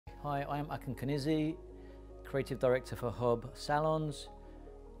Hi, I am Akin Konizi, Creative Director for Hub Salons,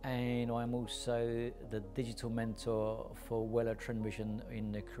 and I am also the digital mentor for Wella TrendVision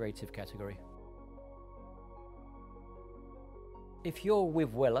in the creative category. If you're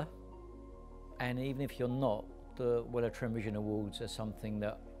with Wella, and even if you're not, the Wella TrendVision Awards are something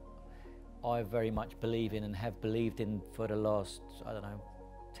that I very much believe in and have believed in for the last,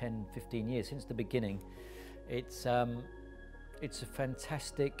 10, 15 years, since the beginning. It's a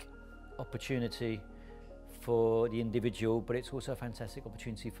fantastic opportunity for the individual, but it's also a fantastic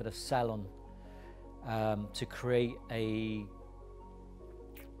opportunity for the salon to create a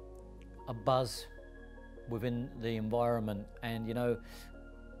buzz within the environment. And you know,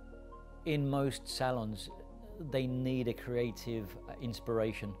 in most salons they need a creative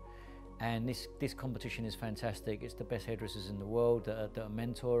inspiration, and this competition is fantastic. It's the best hairdressers in the world that are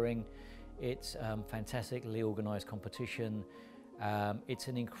mentoring. It's fantastically organized competition. It's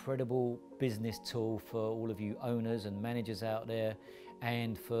an incredible business tool for all of you owners and managers out there,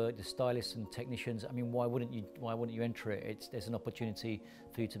 and for the stylists and technicians. I mean, why wouldn't you enter it? There's an opportunity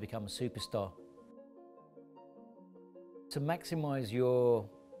for you to become a superstar. To maximize your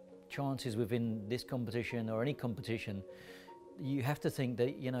chances within this competition or any competition, you have to think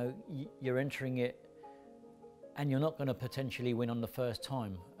that, you know, you're entering it and you're not going to potentially win on the first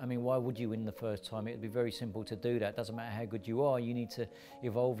time. I mean, why would you win the first time? It would be very simple to do that. Doesn't matter how good you are, you need to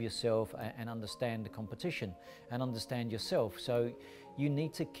evolve yourself and understand the competition and understand yourself. So you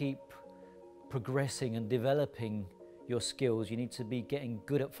need to keep progressing and developing your skills. You need to be getting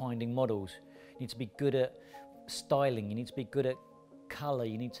good at finding models. You need to be good at styling. You need to be good at colour,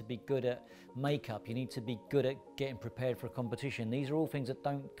 you need to be good at makeup, you need to be good at getting prepared for a competition. These are all things that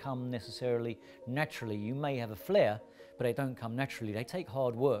don't come necessarily naturally. You may have a flair, but they don't come naturally. They take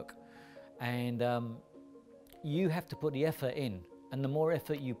hard work, and you have to put the effort in. And the more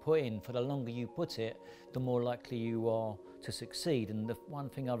effort you put in, for the longer you put it, the more likely you are to succeed. And the one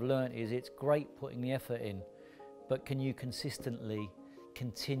thing I've learned is it's great putting the effort in, but can you consistently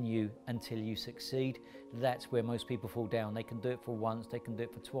continue until you succeed? That's where most people fall down. They can do it for once, they can do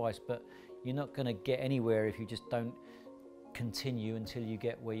it for twice, but you're not going to get anywhere if you just don't continue until you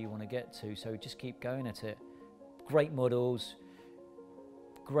get where you want to get to. So just keep going at it. Great models,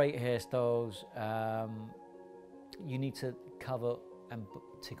 great hairstyles. You need to cover and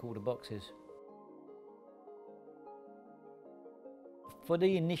tick all the boxes. For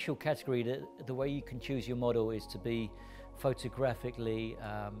the initial category, the way you can choose your model is to be photographically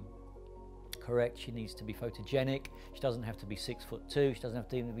correct. She needs to be photogenic. She doesn't have to be 6'2". She doesn't have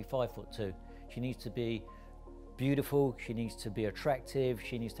to even be 5'2". She needs to be beautiful. She needs to be attractive.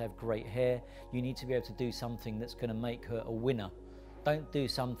 She needs to have great hair. You need to be able to do something that's going to make her a winner. Don't do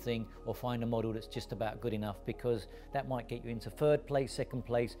something or find a model that's just about good enough, because that might get you into third place, second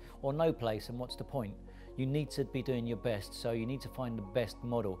place, or no place, and what's the point? You need to be doing your best, so you need to find the best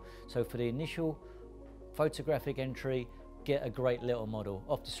model. So for the initial photographic entry, get a great little model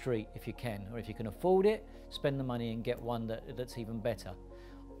off the street if you can, or if you can afford it, spend the money and get one that's even better.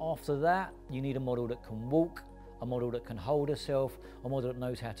 After that, you need a model that can walk, a model that can hold herself, a model that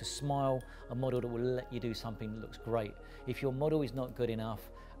knows how to smile, a model that will let you do something that looks great. If your model is not good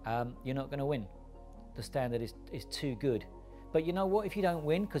enough, you're not going to win. The standard is too good. But you know what? If you don't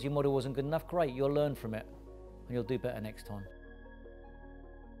win because your model wasn't good enough, great, you'll learn from it and you'll do better next time.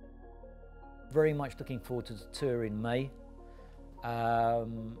 Very much looking forward to the tour in May.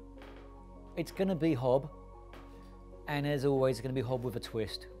 It's going to be Hob, and as always, it's going to be Hob with a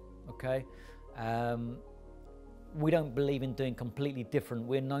twist. Okay. We don't believe in doing completely different.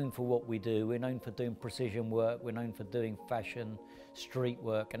 We're known for what we do. We're known for doing precision work. We're known for doing fashion, street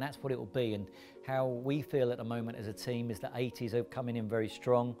work, and that's what it will be. And how we feel at the moment as a team is that 80s are coming in very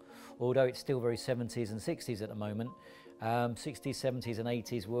strong, although it's still very 70s and 60s at the moment. 60s, 70s and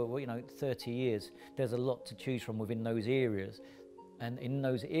 80s were 30 years. There's a lot to choose from within those areas. And in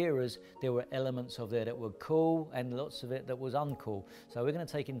those eras, there were elements of there that were cool and lots of it that was uncool. So we're going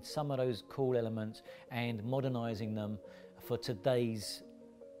to take in some of those cool elements and modernizing them for today's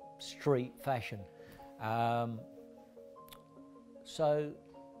street fashion. So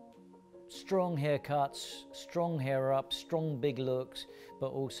strong haircuts, strong hair up, strong big looks, but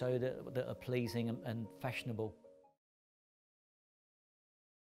also that are pleasing and fashionable.